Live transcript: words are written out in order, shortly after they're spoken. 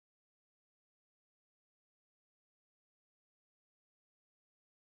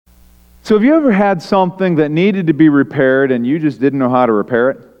So have you ever had something that needed to be repaired and you just didn't know how to repair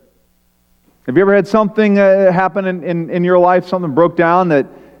it? Have you ever had something happen in your life, something broke down that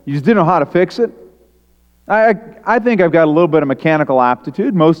you just didn't know how to fix it? I think I've got a little bit of mechanical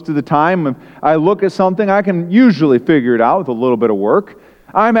aptitude. Most of the time, if I look at something, I can usually figure it out with a little bit of work.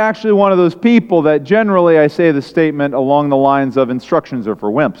 I'm actually one of those people that generally I say the statement along the lines of instructions are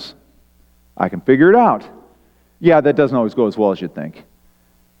for wimps. I can figure it out. Yeah, that doesn't always go as well as you'd think.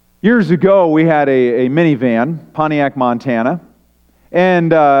 Years ago, we had a minivan, Pontiac, Montana,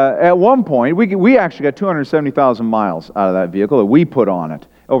 and at one point, we actually got 270,000 miles out of that vehicle that we put on it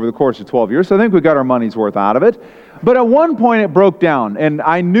over the course of 12 years, so I think we got our money's worth out of it. But at one point, it broke down, and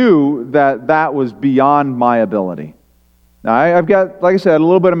I knew that was beyond my ability. Now, I've got, like I said, a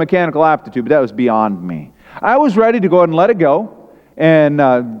little bit of mechanical aptitude, but that was beyond me. I was ready to go ahead and let it go and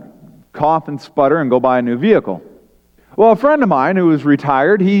cough and sputter and go buy a new vehicle. Well, a friend of mine who was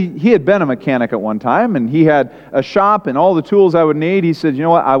retired, he had been a mechanic at one time, and he had a shop and all the tools I would need. He said, you know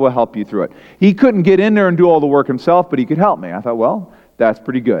what, I will help you through it. He couldn't get in there and do all the work himself, but he could help me. I thought, well, that's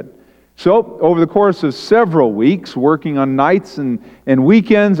pretty good. So, over the course of several weeks, working on nights and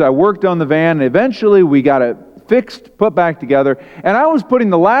weekends, I worked on the van, and eventually we got it fixed, put back together, and I was putting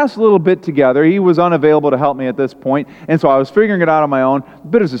the last little bit together. He was unavailable to help me at this point, and so I was figuring it out on my own,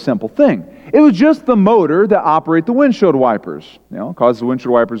 but it's a simple thing. It was just the motor that operates the windshield wipers, causes the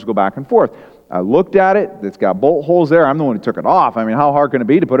windshield wipers to go back and forth. I looked at it, it's got bolt holes there, I'm the one who took it off. I mean, how hard can it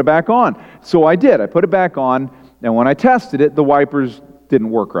be to put it back on? So I did, I put it back on, and when I tested it, the wipers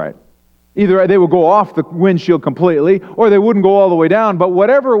didn't work right. Either they would go off the windshield completely, or they wouldn't go all the way down, but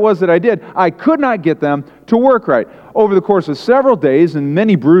whatever it was that I did, I could not get them to work right. Over the course of several days and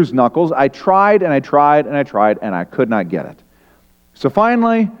many bruised knuckles, I tried and I tried and I tried, and I could not get it. So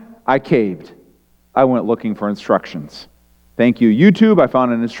finally, I caved. I went looking for instructions. Thank you, YouTube. I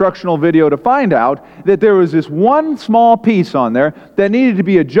found an instructional video to find out that there was this one small piece on there that needed to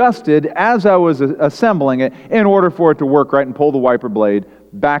be adjusted as I was assembling it in order for it to work right and pull the wiper blade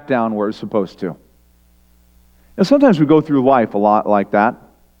back down where it's supposed to. Now, sometimes we go through life a lot like that.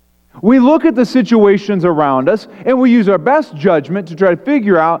 We look at the situations around us and we use our best judgment to try to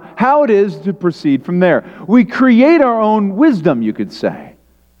figure out how it is to proceed from there. We create our own wisdom, you could say.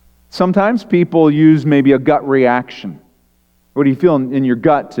 Sometimes people use maybe a gut reaction. What do you feel in your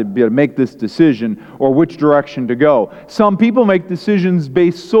gut to be able to make this decision or which direction to go? Some people make decisions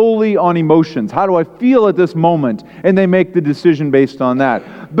based solely on emotions. How do I feel at this moment? And they make the decision based on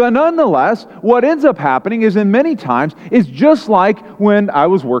that. But nonetheless, what ends up happening is in many times, it's just like when I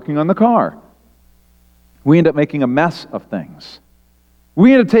was working on the car. We end up making a mess of things.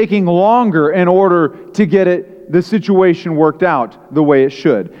 We end up taking longer in order to get the situation worked out the way it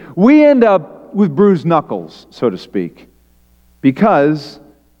should. We end up with bruised knuckles, so to speak, because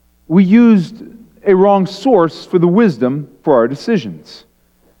we used a wrong source for the wisdom for our decisions.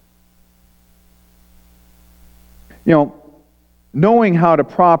 Knowing how to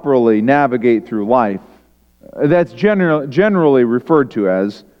properly navigate through life, that's generally referred to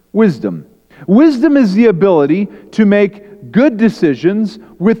as wisdom. Wisdom is the ability to make good decisions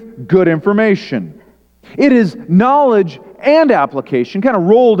with good information. It is knowledge and application kind of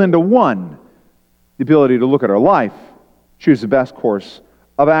rolled into one. The ability to look at our life, choose the best course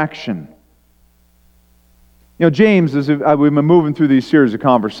of action. James, as we've been moving through these series of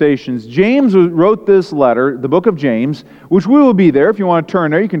conversations, James wrote this letter, the book of James, which we will be there. If you want to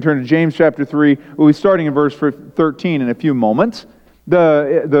turn there, you can turn to James chapter 3. We'll be starting in verse 13 in a few moments.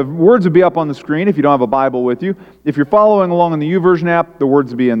 The words will be up on the screen if you don't have a Bible with you. If you're following along on the YouVersion app, the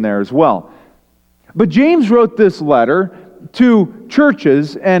words will be in there as well. But James wrote this letter to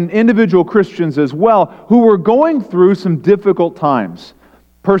churches and individual Christians as well who were going through some difficult times.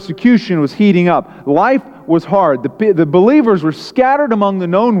 Persecution was heating up. Life was hard. The believers were scattered among the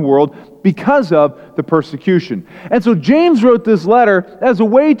known world because of the persecution. And so James wrote this letter as a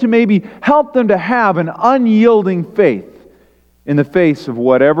way to maybe help them to have an unyielding faith in the face of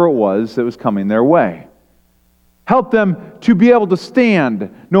whatever it was that was coming their way. Help them to be able to stand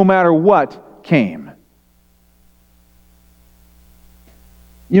no matter what came.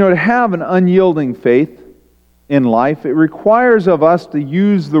 To have an unyielding faith in life, it requires of us to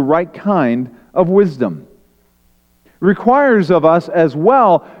use the right kind of wisdom. It requires of us as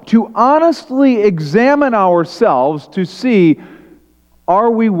well to honestly examine ourselves to see,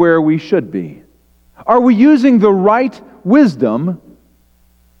 are we where we should be? Are we using the right wisdom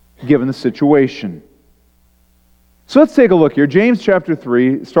given the situation? So let's take a look here. James chapter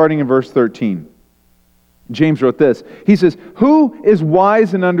 3, starting in verse 13. James wrote this. He says, "Who is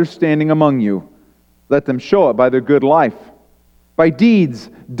wise and understanding among you? Let them show it by their good life. by deeds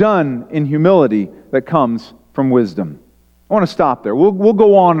done in humility that comes from wisdom. I want to stop there. We'll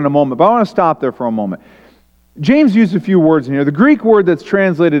go on in a moment, but I want to stop there for a moment. James used a few words in here. The Greek word that's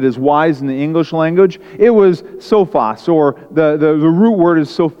translated as wise in the English language, it was sophos, or the root word is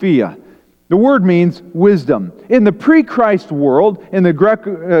sophia. The word means wisdom. In the pre-Christ world, in the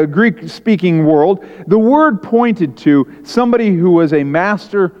Greek-speaking world, the word pointed to somebody who was a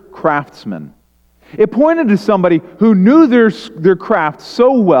master craftsman. It pointed to somebody who knew their craft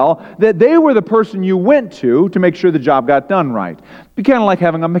so well that they were the person you went to make sure the job got done right. It'd be kind of like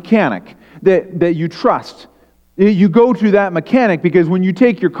having a mechanic that you trust. You go to that mechanic because when you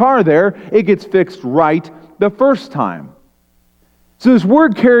take your car there, it gets fixed right the first time. So this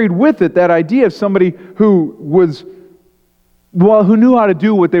word carried with it that idea of somebody who knew how to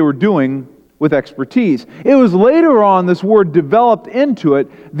do what they were doing with expertise. It was later on this word developed into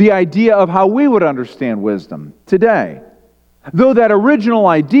it the idea of how we would understand wisdom today. Though that original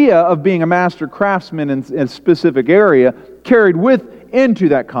idea of being a master craftsman in a specific area carried into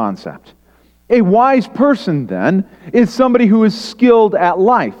that concept. A wise person, then, is somebody who is skilled at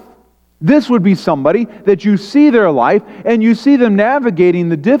life. This would be somebody that you see their life and you see them navigating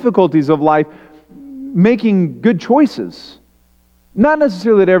the difficulties of life, making good choices. Not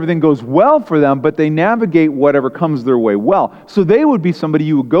necessarily that everything goes well for them, but they navigate whatever comes their way well. So they would be somebody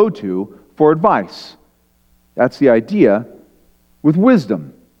you would go to for advice. That's the idea with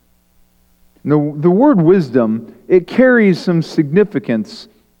wisdom. The word wisdom, it carries some significance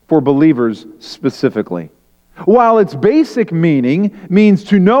for believers specifically. While its basic meaning means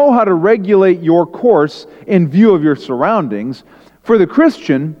to know how to regulate your course in view of your surroundings, for the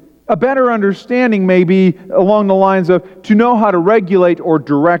Christian, a better understanding may be along the lines of to know how to regulate or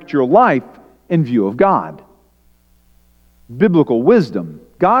direct your life in view of God. Biblical wisdom,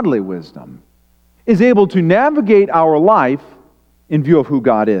 godly wisdom, is able to navigate our life in view of who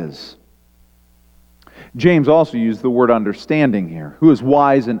God is. James also used the word understanding here. Who is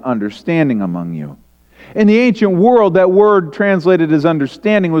wise and understanding among you? In the ancient world, that word translated as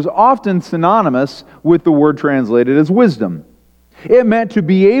understanding was often synonymous with the word translated as wisdom. It meant to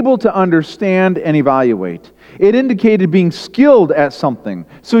be able to understand and evaluate. It indicated being skilled at something,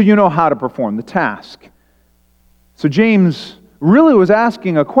 so you know how to perform the task. So James really was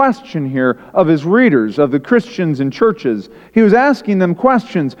asking a question here of his readers, of the Christians in churches. He was asking them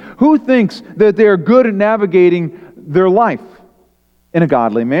questions. Who thinks that they are good at navigating their life in a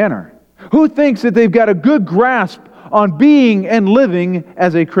godly manner? Who thinks that they've got a good grasp on being and living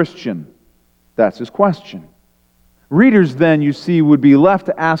as a Christian? That's his question. Readers then, you see, would be left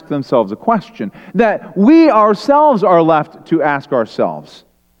to ask themselves a question that we ourselves are left to ask ourselves.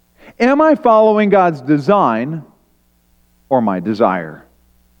 Am I following God's design or my desire?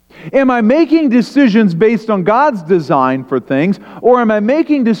 Am I making decisions based on God's design for things, or am I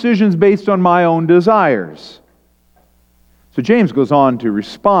making decisions based on my own desires? So James goes on to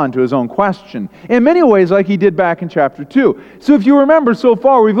respond to his own question in many ways like he did back in chapter 2. So if you remember so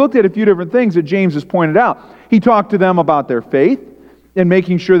far, we've looked at a few different things that James has pointed out. He talked to them about their faith and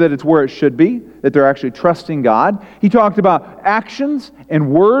making sure that it's where it should be, that they're actually trusting God. He talked about actions and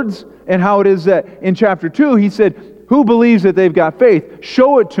words and how it is that in chapter 2 he said, who believes that they've got faith?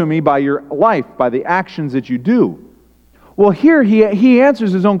 Show it to me by your life, by the actions that you do. Well, here he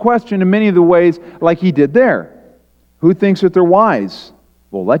answers his own question in many of the ways like he did there. Who thinks that they're wise?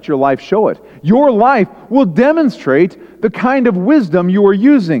 Well, let your life show it. Your life will demonstrate the kind of wisdom you are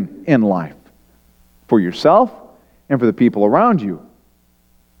using in life for yourself and for the people around you.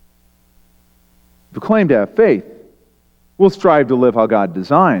 If we claim to have faith, we'll strive to live how God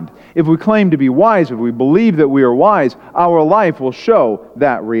designed. If we claim to be wise, if we believe that we are wise, our life will show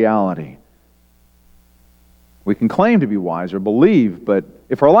that reality. We can claim to be wise or believe, but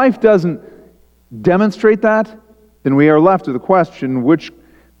if our life doesn't demonstrate that, then we are left with the question, which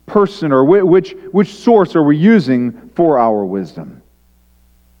person or which source are we using for our wisdom?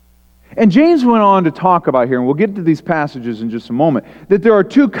 And James went on to talk about here, and we'll get to these passages in just a moment, that there are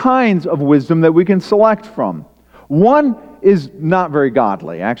two kinds of wisdom that we can select from. One is not very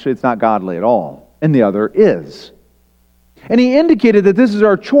godly. Actually, it's not godly at all. And the other is. And he indicated that this is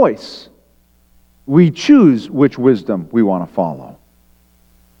our choice. We choose which wisdom we want to follow.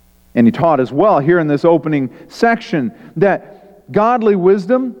 And he taught as well here in this opening section that godly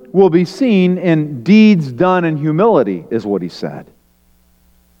wisdom will be seen in deeds done in humility, is what he said.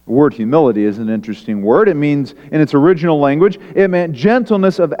 The word humility is an interesting word. It means, in its original language, it meant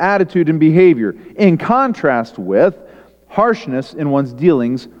gentleness of attitude and behavior, in contrast with harshness in one's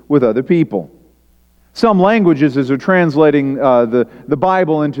dealings with other people. Some languages, as they're translating the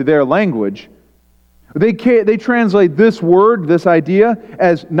Bible into their language, They translate this word, this idea,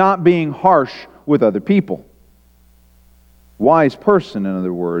 as not being harsh with other people. Wise person, in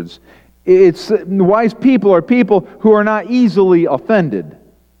other words. Wise people are people who are not easily offended.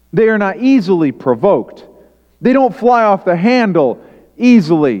 They are not easily provoked. They don't fly off the handle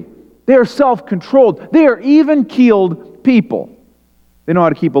easily. They are self-controlled. They are even-keeled people. They know how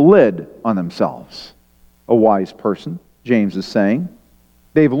to keep a lid on themselves. A wise person, James is saying.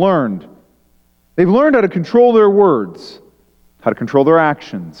 They've learned how to control their words, how to control their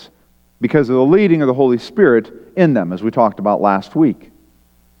actions, because of the leading of the Holy Spirit in them, as we talked about last week.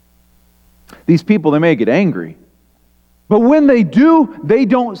 These people, they may get angry, but when they do, they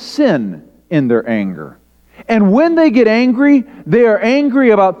don't sin in their anger. And when they get angry, they are angry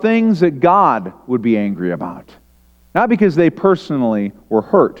about things that God would be angry about. Not because they personally were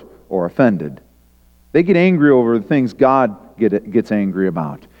hurt or offended. They get angry over the things God gets angry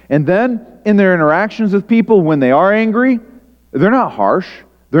about. And then, in their interactions with people, when they are angry, they're not harsh,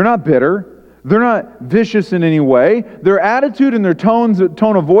 they're not bitter, they're not vicious in any way. Their attitude and their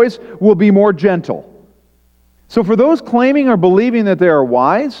tone of voice will be more gentle. So for those claiming or believing that they are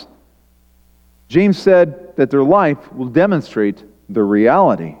wise, James said that their life will demonstrate the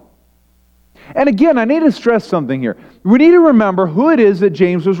reality. And again, I need to stress something here. We need to remember who it is that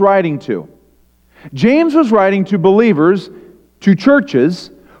James was writing to. James was writing to believers, to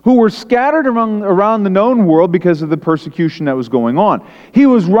churches, who were scattered around the known world because of the persecution that was going on. He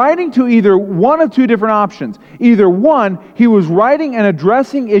was writing to either one of two different options. Either one, he was writing and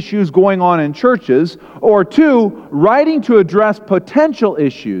addressing issues going on in churches, or two, writing to address potential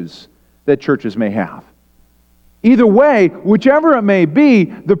issues that churches may have. Either way, whichever it may be,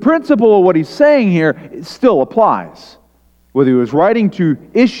 the principle of what he's saying here still applies. Whether he was writing to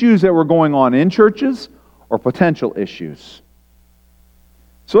issues that were going on in churches or potential issues.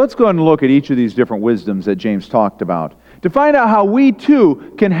 So let's go ahead and look at each of these different wisdoms that James talked about to find out how we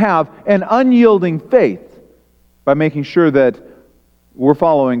too can have an unyielding faith by making sure that we're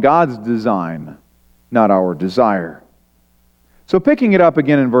following God's design, not our desire. So picking it up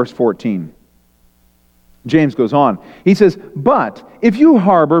again in verse 14, James goes on. He says, "But if you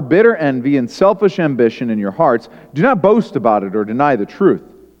harbor bitter envy and selfish ambition in your hearts, do not boast about it or deny the truth.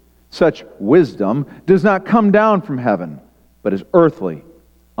 Such wisdom does not come down from heaven, but is earthly,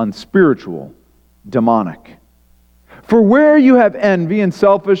 unspiritual, demonic. For where you have envy and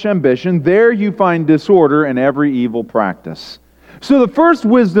selfish ambition, there you find disorder and every evil practice." So the first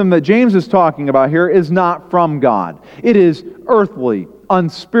wisdom that James is talking about here is not from God. It is earthly,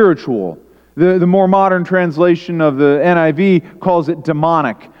 unspiritual. The more modern translation of the NIV calls it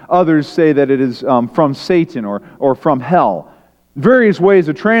demonic. Others say that it is from Satan or from hell. Various ways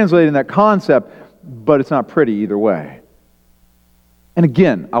of translating that concept, but it's not pretty either way. And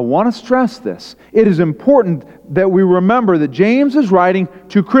again, I want to stress this. It is important that we remember that James is writing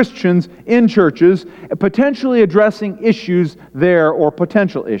to Christians in churches, potentially addressing issues there or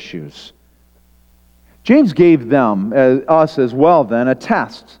potential issues. James gave them, us as well then, a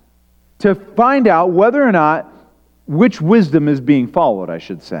test to find out whether or not which wisdom is being followed, I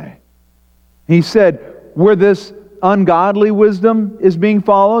should say. He said, where this ungodly wisdom is being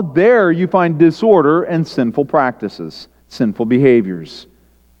followed, there you find disorder and sinful practices. Sinful behaviors,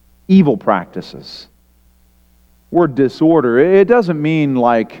 evil practices. Word disorder, it doesn't mean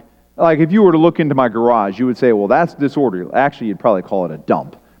like if you were to look into my garage, you would say, well, that's disorder. Actually, you'd probably call it a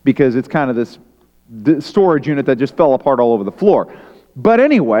dump because it's kind of this storage unit that just fell apart all over the floor. But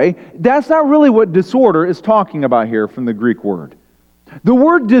anyway, that's not really what disorder is talking about here from the Greek word. The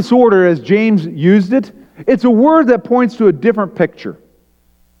word disorder, as James used it, it's a word that points to a different picture.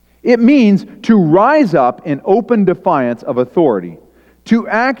 It means to rise up in open defiance of authority, to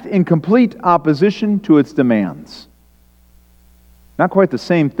act in complete opposition to its demands. Not quite the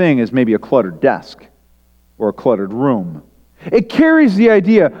same thing as maybe a cluttered desk or a cluttered room. It carries the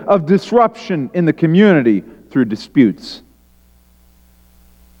idea of disruption in the community through disputes.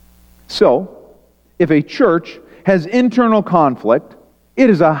 So, if a church has internal conflict, it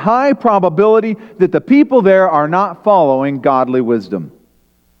is a high probability that the people there are not following godly wisdom.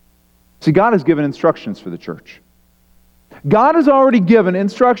 See, God has given instructions for the church. God has already given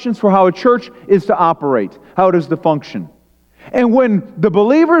instructions for how a church is to operate, how it is to function. And when the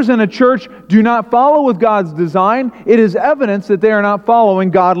believers in a church do not follow with God's design, it is evidence that they are not following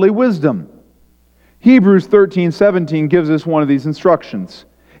godly wisdom. Hebrews 13:17 gives us one of these instructions.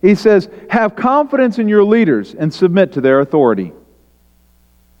 He says, "Have confidence in your leaders and submit to their authority."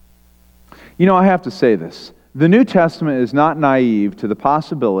 You know, I have to say this. The New Testament is not naive to the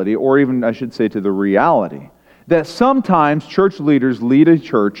possibility, or even, I should say, to the reality, that sometimes church leaders lead a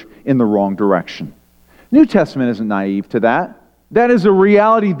church in the wrong direction. New Testament isn't naive to that. That is a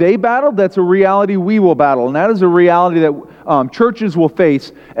reality they battled. That's a reality we will battle. And that is a reality that churches will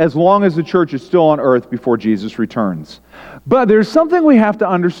face as long as the church is still on earth before Jesus returns. But there's something we have to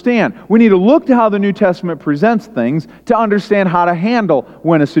understand. We need to look to how the New Testament presents things to understand how to handle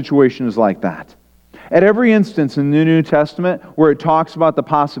when a situation is like that. At every instance in the New Testament where it talks about the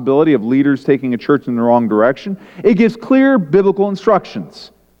possibility of leaders taking a church in the wrong direction, it gives clear biblical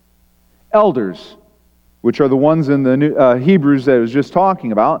instructions. Elders, which are the ones in the Hebrews that I was just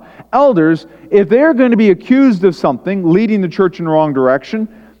talking about, elders, if they're going to be accused of something, leading the church in the wrong direction,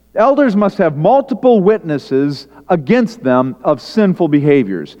 elders must have multiple witnesses against them of sinful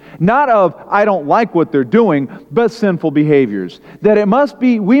behaviors. Not of, I don't like what they're doing, but sinful behaviors. That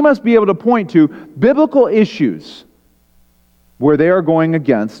we must be able to point to biblical issues where they are going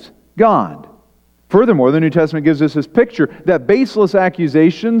against God. Furthermore, the New Testament gives us this picture that baseless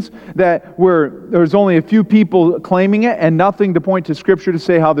accusations that where there's only a few people claiming it and nothing to point to Scripture to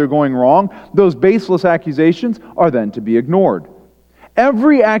say how they're going wrong, those baseless accusations are then to be ignored.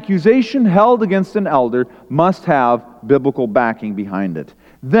 Every accusation held against an elder must have biblical backing behind it.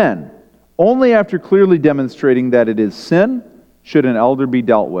 Then, only after clearly demonstrating that it is sin, should an elder be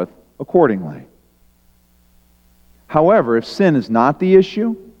dealt with accordingly. However, if sin is not the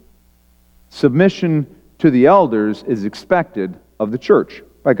issue, submission to the elders is expected of the church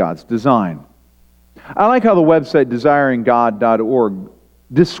by God's design. I like how the website desiringgod.org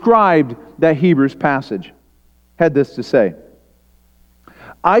described that Hebrews passage. Had this to say: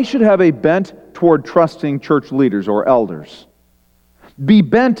 I should have a bent toward trusting church leaders or elders. Be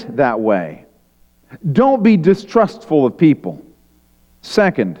bent that way. Don't be distrustful of people.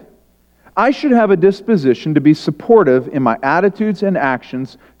 Second, I should have a disposition to be supportive in my attitudes and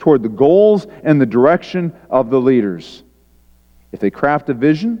actions toward the goals and the direction of the leaders. If they craft a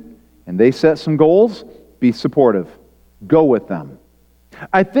vision and they set some goals, be supportive. Go with them.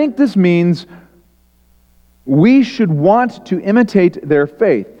 I think this means we should want to imitate their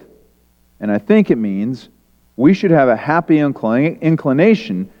faith. And I think it means we should have a happy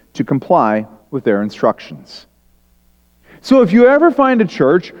inclination to comply with their instructions. So if you ever find a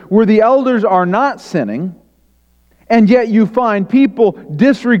church where the elders are not sinning, and yet you find people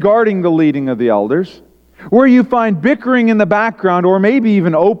disregarding the leading of the elders, where you find bickering in the background or maybe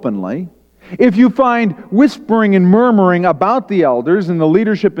even openly, if you find whispering and murmuring about the elders and the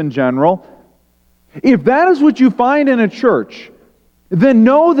leadership in general, if that is what you find in a church, then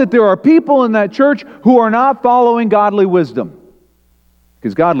know that there are people in that church who are not following godly wisdom.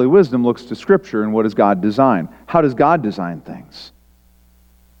 Because godly wisdom looks to Scripture and what does God design? How does God design things?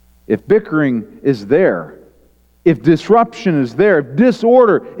 If bickering is there, if disruption is there, if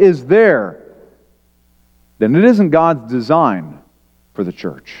disorder is there, then it isn't God's design for the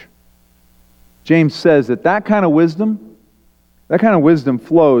church. James says that kind of wisdom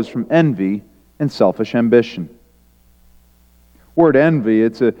flows from envy and selfish ambition. Word envy,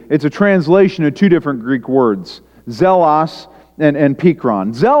 it's a translation of two different Greek words, zelos and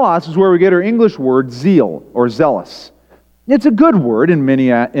pikron. Zelos is where we get our English word zeal or zealous. It's a good word in many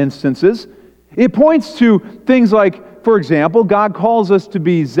instances. It points to things like, for example, God calls us to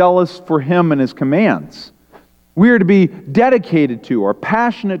be zealous for Him and His commands. We are to be dedicated to or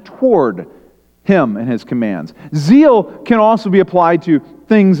passionate toward Him and His commands. Zeal can also be applied to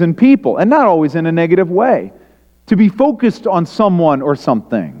things and people, and not always in a negative way. To be focused on someone or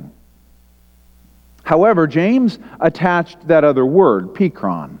something. However, James attached that other word,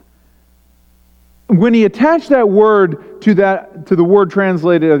 pikron. When he attached that word to the word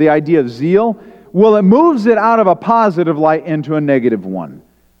translated of the idea of zeal, well, it moves it out of a positive light into a negative one.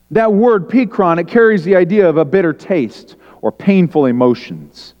 That word pikron, it carries the idea of a bitter taste or painful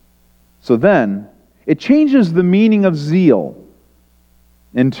emotions. So then, it changes the meaning of zeal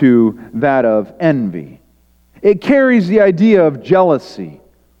into that of envy. It carries the idea of jealousy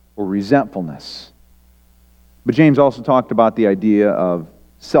or resentfulness. But James also talked about the idea of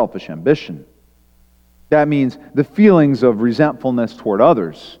selfish ambition. That means the feelings of resentfulness toward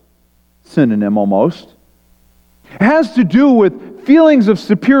others, synonym almost. It has to do with feelings of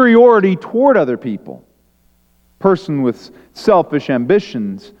superiority toward other people. Person with selfish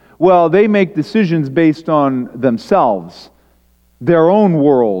ambitions, well, they make decisions based on themselves, their own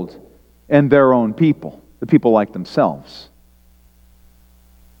world, and their own people, the people like themselves.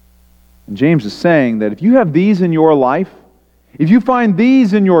 And James is saying that if you have these in your life, if you find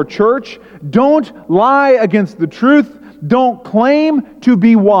these in your church, don't lie against the truth. Don't claim to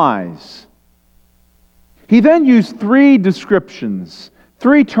be wise. He then used three descriptions,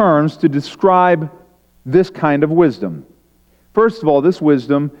 three terms to describe this kind of wisdom. First of all, this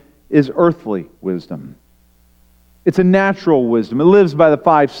wisdom is earthly wisdom. It's a natural wisdom. It lives by the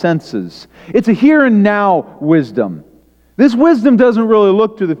five senses. It's a here and now wisdom. This wisdom doesn't really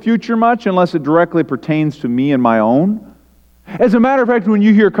look to the future much unless it directly pertains to me and my own. As a matter of fact, when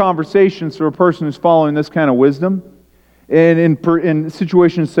you hear conversations from a person who's following this kind of wisdom, and in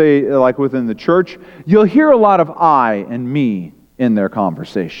situations, say, like within the church, you'll hear a lot of I and me in their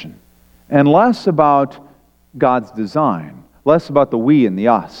conversation, and less about God's design, less about the we and the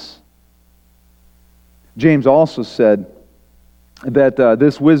us. James also said that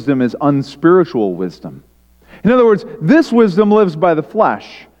this wisdom is unspiritual wisdom. In other words, this wisdom lives by the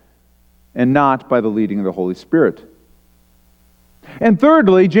flesh and not by the leading of the Holy Spirit. And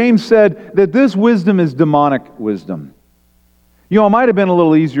thirdly, James said that this wisdom is demonic wisdom. You know, it might have been a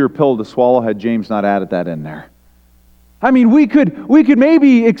little easier pill to swallow had James not added that in there. I mean, we could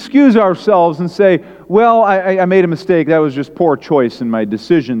maybe excuse ourselves and say, well, I made a mistake. That was just poor choice in my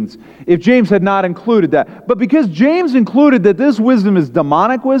decisions, if James had not included that. But because James included that this wisdom is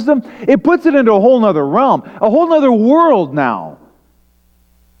demonic wisdom, it puts it into a whole other realm, a whole other world now,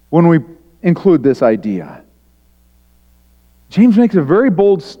 when we include this idea. James makes a very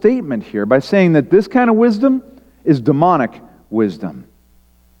bold statement here by saying that this kind of wisdom is demonic wisdom.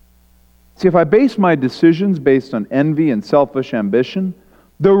 See, if I base my decisions based on envy and selfish ambition,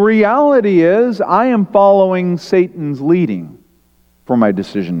 the reality is I am following Satan's leading for my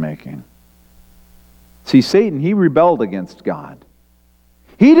decision making. See, Satan, he rebelled against God.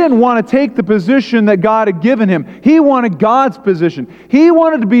 He didn't want to take the position that God had given him. He wanted God's position. He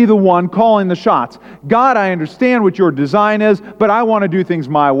wanted to be the one calling the shots. God, I understand what your design is, but I want to do things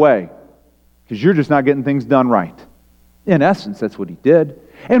my way, because you're just not getting things done right. In essence, that's what he did.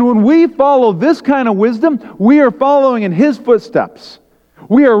 And when we follow this kind of wisdom, we are following in his footsteps.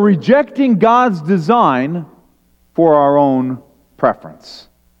 We are rejecting God's design for our own preference.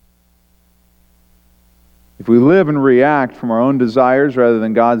 If we live and react from our own desires rather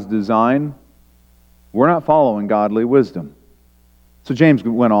than God's design, we're not following godly wisdom. So James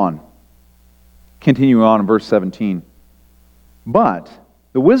went on, continuing on in verse 17. But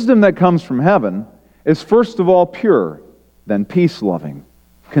the wisdom that comes from heaven is first of all pure, then peace-loving,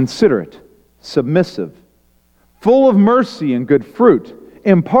 considerate, submissive, full of mercy and good fruit,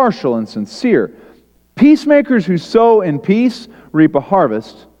 impartial and sincere. Peacemakers who sow in peace reap a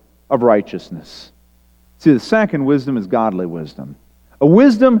harvest of righteousness. See, the second wisdom is godly wisdom. A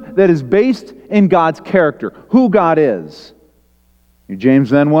wisdom that is based in God's character, who God is. James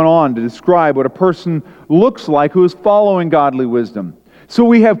then went on to describe what a person looks like who is following godly wisdom. So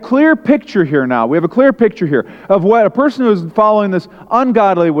we have clear picture here now. We have a clear picture here of what a person who is following this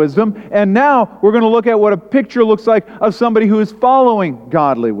ungodly wisdom, and now we're going to look at what a picture looks like of somebody who is following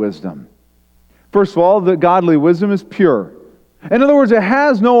godly wisdom. First of all, the godly wisdom is pure. In other words, it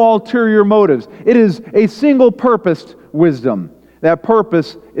has no ulterior motives. It is a single-purposed wisdom. That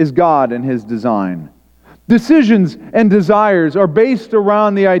purpose is God and His design. Decisions and desires are based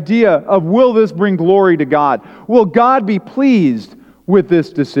around the idea of, will this bring glory to God? Will God be pleased with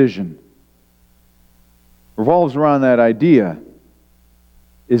this decision? Revolves around that idea.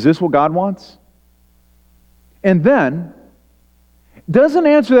 Is this what God wants? And then, doesn't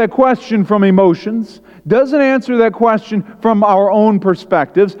answer that question from emotions, doesn't answer that question from our own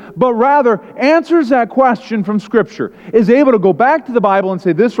perspectives, but rather answers that question from Scripture, is able to go back to the Bible and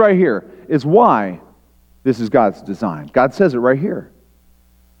say, this right here is why this is God's design. God says it right here.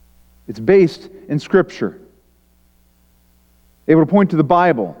 It's based in Scripture. Able to point to the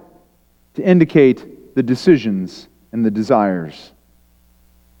Bible to indicate the decisions and the desires.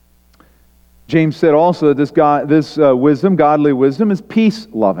 James said also that this wisdom, godly wisdom, is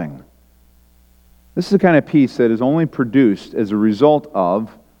peace-loving. This is the kind of peace that is only produced as a result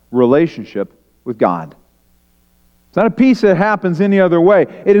of relationship with God. It's not a peace that happens any other way.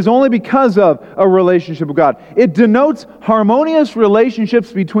 It is only because of a relationship with God. It denotes harmonious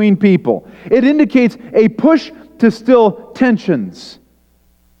relationships between people. It indicates a push to still tensions,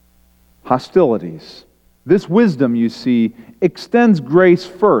 hostilities. This wisdom, you see, extends grace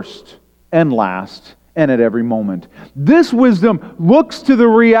first and last and at every moment. This wisdom looks to the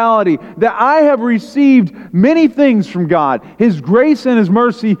reality that I have received many things from God, His grace and His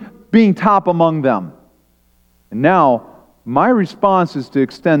mercy being top among them. And now, my response is to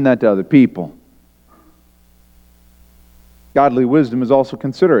extend that to other people. Godly wisdom is also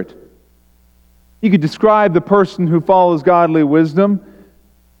considerate. You could describe the person who follows godly wisdom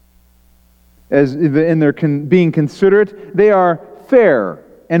as in their being considerate. They are fair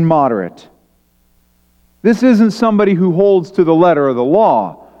and moderate. This isn't somebody who holds to the letter of the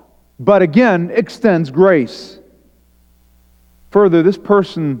law, but again, extends grace. Further, this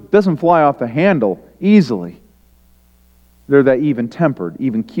person doesn't fly off the handle easily. They're that even-tempered,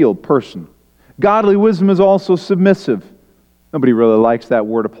 even-keeled person. Godly wisdom is also submissive. Nobody really likes that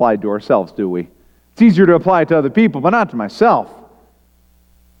word applied to ourselves, do we? It's easier to apply it to other people, but not to myself.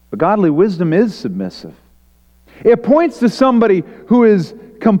 But godly wisdom is submissive. It points to somebody who is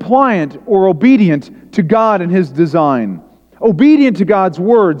compliant or obedient to God and His design, obedient to God's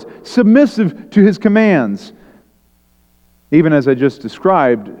words, submissive to His commands. Even as I just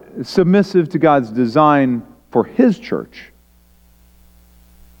described, submissive to God's design for His church.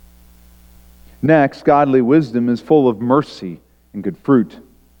 Next, godly wisdom is full of mercy and good fruit.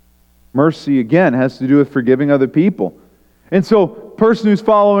 Mercy, again, has to do with forgiving other people. And so, a person who's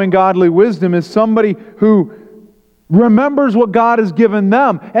following godly wisdom is somebody who remembers what God has given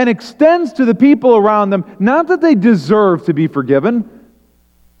them and extends to the people around them, not that they deserve to be forgiven,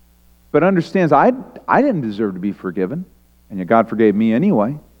 but understands, I didn't deserve to be forgiven, and yet God forgave me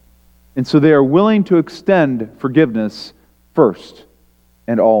anyway. And so they are willing to extend forgiveness first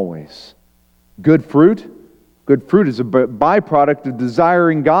and always. Good fruit? Good fruit is a byproduct of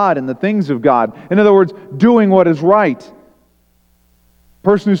desiring God and the things of God. In other words, doing what is right. A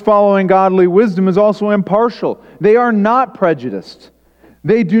person who's following godly wisdom is also impartial. They are not prejudiced.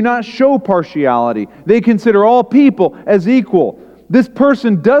 They do not show partiality. They consider all people as equal. This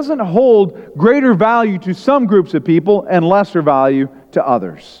person doesn't hold greater value to some groups of people and lesser value to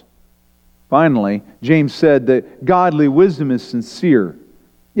others. Finally, James said that godly wisdom is sincere.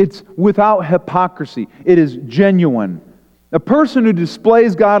 It's without hypocrisy. It is genuine. A person who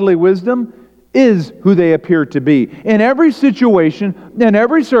displays godly wisdom is who they appear to be. In every situation, in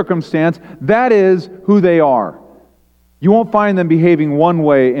every circumstance, that is who they are. You won't find them behaving one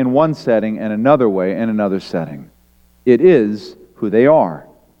way in one setting and another way in another setting. It is who they are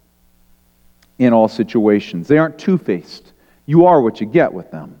in all situations. They aren't two-faced. You are what you get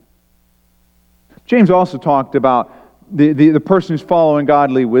with them. James also talked about the person who's following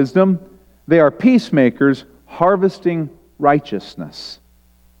godly wisdom. They are peacemakers harvesting righteousness.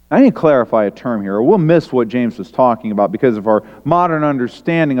 I need to clarify a term here, or we'll miss what James was talking about because of our modern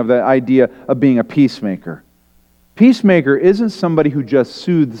understanding of the idea of being a peacemaker. Peacemaker isn't somebody who just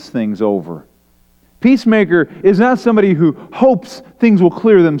soothes things over. Peacemaker is not somebody who hopes things will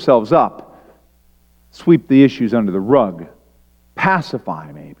clear themselves up, sweep the issues under the rug,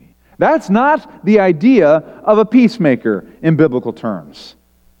 pacify maybe. That's not the idea of a peacemaker in biblical terms.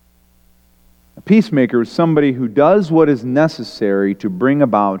 A peacemaker is somebody who does what is necessary to bring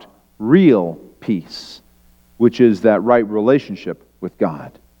about real peace, which is that right relationship with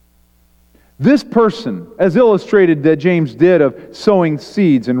God. This person, as illustrated that James did of sowing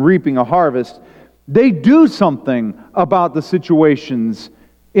seeds and reaping a harvest, they do something about the situations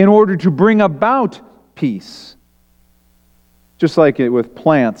in order to bring about peace. Just like it with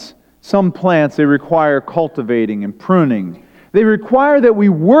plants. Some plants, they require cultivating and pruning. They require that we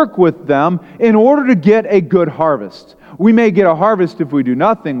work with them in order to get a good harvest. We may get a harvest if we do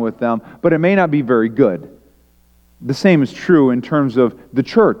nothing with them, but it may not be very good. The same is true in terms of the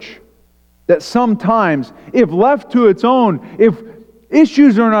church. That sometimes, if left to its own, if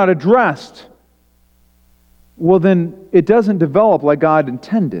issues are not addressed, well then it doesn't develop like God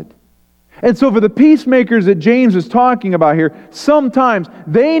intended. And so for the peacemakers that James is talking about here, sometimes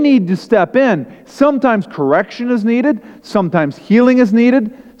they need to step in. Sometimes correction is needed. Sometimes healing is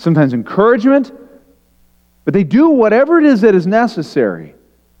needed. Sometimes encouragement. But they do whatever it is that is necessary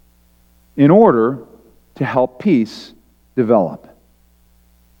in order to help peace develop.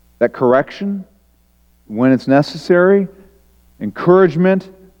 That correction, when it's necessary, encouragement,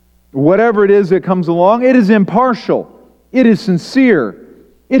 whatever it is that comes along, it is impartial. It is sincere.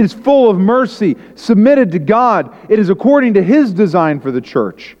 It is full of mercy, submitted to God. It is according to His design for the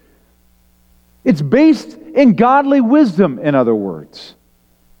church. It's based in godly wisdom, in other words.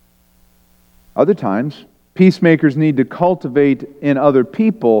 Other times, peacemakers need to cultivate in other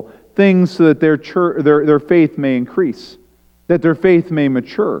people things so that their faith may increase, that their faith may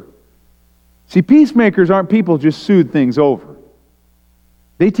mature. See, peacemakers aren't people who just soothe things over.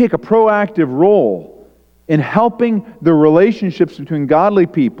 They take a proactive role in helping the relationships between godly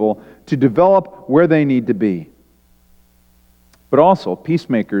people to develop where they need to be. But also,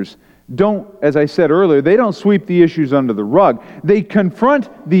 peacemakers don't, as I said earlier, they don't sweep the issues under the rug. They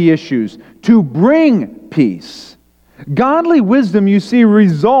confront the issues to bring peace. Godly wisdom, you see,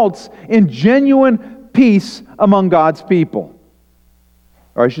 results in genuine peace among God's people.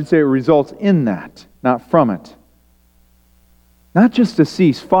 Or I should say it results in that, not from it. Not just to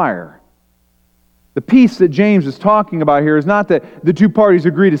cease fire. The peace that James is talking about here is not that the two parties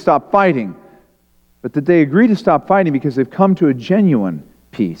agree to stop fighting. but that they agree to stop fighting because they've come to a genuine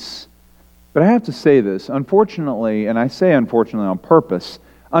peace. But I have to say this, unfortunately, and I say unfortunately on purpose,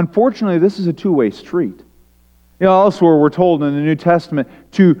 unfortunately this is a two-way street. Elsewhere we're told in the New Testament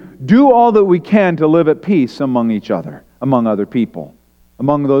to do all that we can to live at peace among each other, among other people,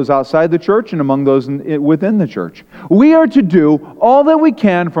 among those outside the church and among those within the church. We are to do all that we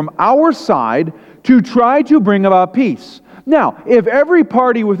can from our side to try to bring about peace. Now, if every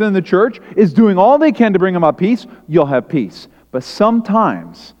party within the church is doing all they can to bring about peace, you'll have peace. But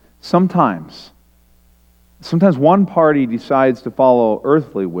sometimes one party decides to follow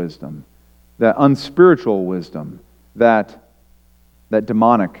earthly wisdom, that unspiritual wisdom, that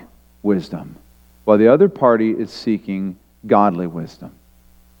demonic wisdom, while the other party is seeking godly wisdom.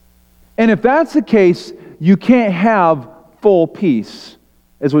 And if that's the case, you can't have full peace,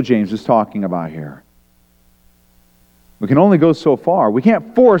 is what James is talking about here. We can only go so far. We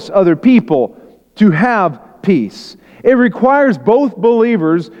can't force other people to have peace. It requires both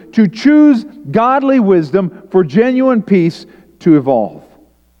believers to choose godly wisdom for genuine peace to evolve.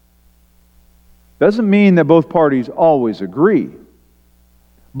 Doesn't mean that both parties always agree.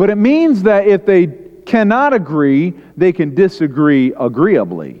 But it means that if they cannot agree, they can disagree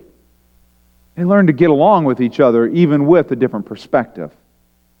agreeably. They learn to get along with each other even with a different perspective.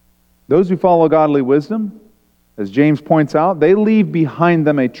 Those who follow godly wisdom, as James points out, they leave behind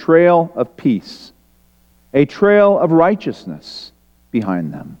them a trail of peace, a trail of righteousness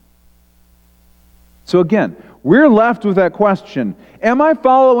behind them. So again, we're left with that question, am I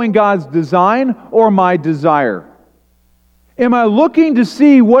following God's design or my desire? Am I looking to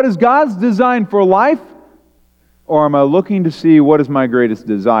see what is God's design for life, or am I looking to see what is my greatest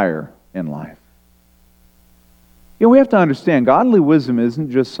desire in life? We have to understand, godly wisdom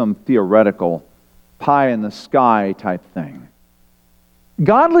isn't just some theoretical pie-in-the-sky type thing.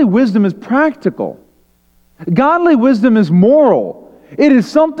 Godly wisdom is practical. Godly wisdom is moral. It is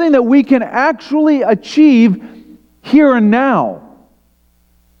something that we can actually achieve here and now.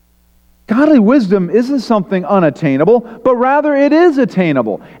 Godly wisdom isn't something unattainable, but rather it is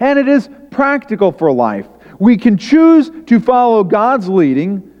attainable, and it is practical for life. We can choose to follow God's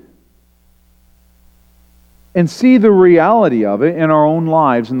leading and see the reality of it in our own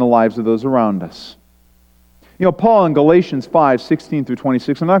lives and the lives of those around us. Paul in Galatians 5:16 through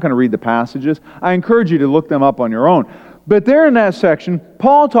 26, I'm not going to read the passages. I encourage you to look them up on your own. But there in that section,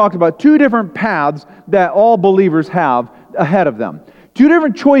 Paul talked about two different paths that all believers have ahead of them. Two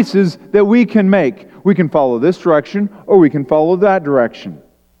different choices that we can make. We can follow this direction or we can follow that direction.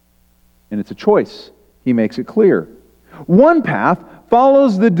 And it's a choice. He makes it clear. One path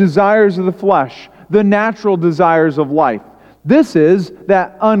follows the desires of the flesh, the natural desires of life. This is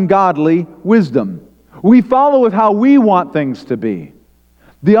that ungodly wisdom. We follow with how we want things to be.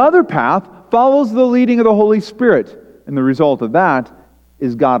 The other path follows the leading of the Holy Spirit, and the result of that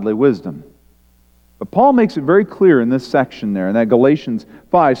is godly wisdom. But Paul makes it very clear in this section there, in that Galatians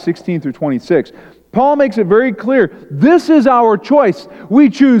 5:16 through 26. Paul makes it very clear, this is our choice. We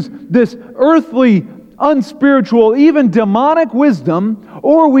choose this earthly, unspiritual, even demonic wisdom,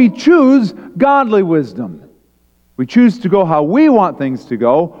 or we choose godly wisdom. We choose to go how we want things to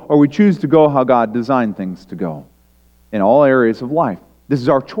go, or we choose to go how God designed things to go in all areas of life. This is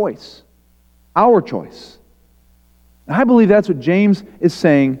our choice. Our choice. And I believe that's what James is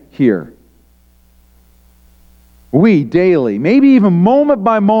saying here. We daily, maybe even moment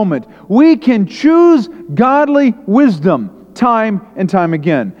by moment, we can choose godly wisdom time and time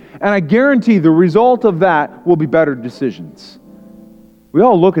again. And I guarantee the result of that will be better decisions. We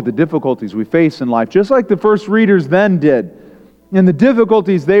all look at the difficulties we face in life, just like the first readers then did, and the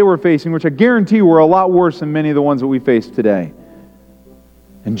difficulties they were facing, which I guarantee were a lot worse than many of the ones that we face today.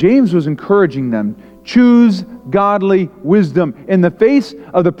 And James was encouraging them, choose godly wisdom. In the face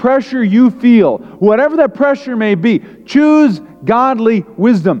of the pressure you feel, whatever that pressure may be, choose godly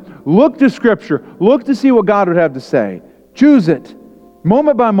wisdom. Look to Scripture. Look to see what God would have to say. Choose it,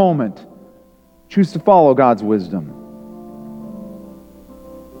 moment by moment. Choose to follow God's wisdom.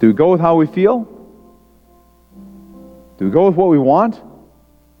 Do we go with how we feel? Do we go with what we want?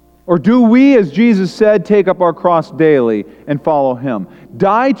 Or do we, as Jesus said, take up our cross daily and follow Him?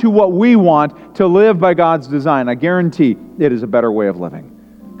 Die to what we want to live by God's design. I guarantee it is a better way of living.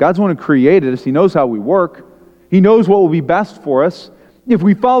 God's the one who created us. He knows how we work. He knows what will be best for us. If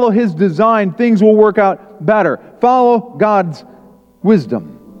we follow His design, things will work out better. Follow God's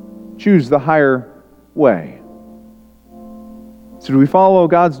wisdom. Choose the higher way. So do we follow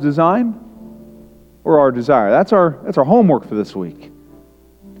God's design or our desire? That's our homework for this week.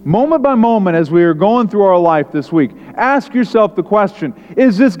 Moment by moment, as we are going through our life this week, ask yourself the question,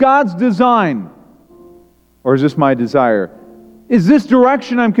 is this God's design? Or is this my desire? Is this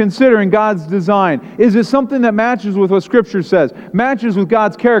direction I'm considering God's design? Is it something that matches with what Scripture says, matches with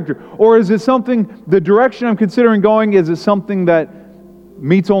God's character? Or is it something, the direction I'm considering going, is it something that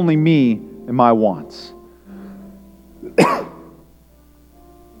meets only me and my wants?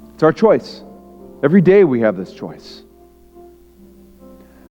 It's our choice. Every day we have this choice.